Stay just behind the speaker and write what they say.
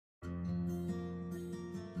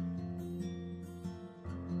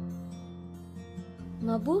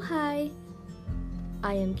Mabuhay!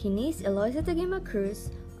 I am Kenise Eloisa Tagimacruz,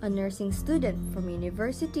 a nursing student from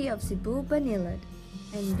University of Cebu, Banilad,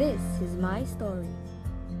 and this is my story.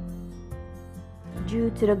 Due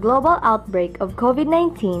to the global outbreak of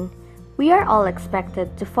COVID-19, we are all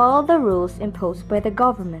expected to follow the rules imposed by the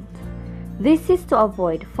government. This is to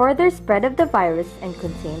avoid further spread of the virus and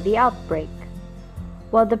contain the outbreak.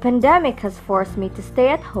 While the pandemic has forced me to stay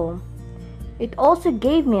at home, it also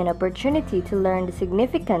gave me an opportunity to learn the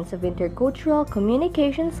significance of intercultural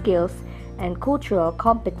communication skills and cultural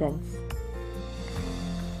competence.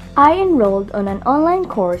 I enrolled on an online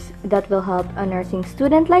course that will help a nursing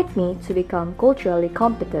student like me to become culturally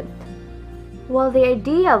competent. While the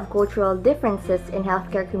idea of cultural differences in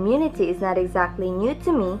healthcare community is not exactly new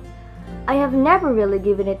to me, I have never really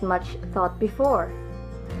given it much thought before.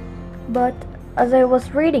 But as I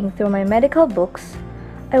was reading through my medical books,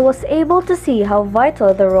 I was able to see how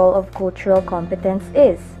vital the role of cultural competence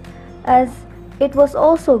is, as it was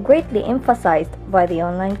also greatly emphasized by the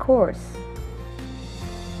online course.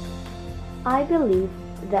 I believe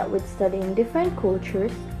that with studying different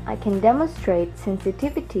cultures, I can demonstrate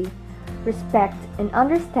sensitivity, respect, and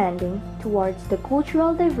understanding towards the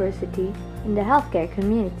cultural diversity in the healthcare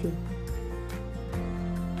community.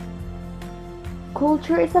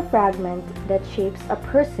 Culture is a fragment that shapes a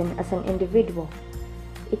person as an individual.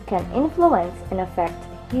 It can influence and affect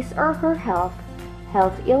his or her health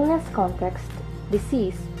illness context,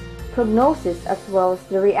 disease, prognosis, as well as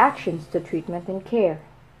the reactions to treatment and care.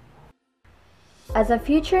 As a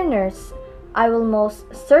future nurse, I will most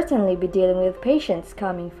certainly be dealing with patients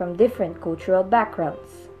coming from different cultural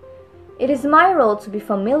backgrounds. It is my role to be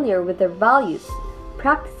familiar with their values,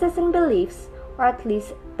 practices, and beliefs, or at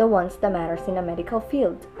least the ones that matters in a medical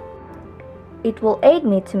field. It will aid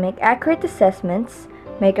me to make accurate assessments,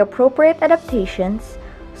 make appropriate adaptations,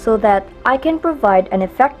 so that I can provide an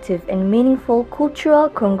effective and meaningful cultural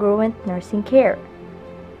congruent nursing care.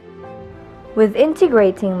 With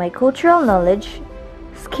integrating my cultural knowledge,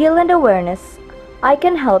 skill, and awareness, I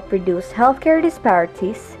can help reduce healthcare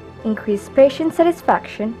disparities, increase patient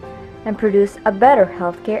satisfaction, and produce a better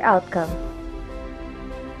healthcare outcome.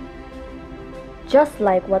 Just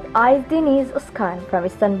like what Denise Özkan from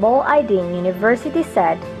Istanbul Aydın University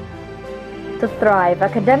said, to thrive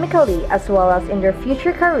academically as well as in their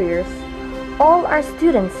future careers, all our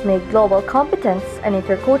students need global competence and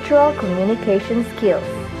intercultural communication skills.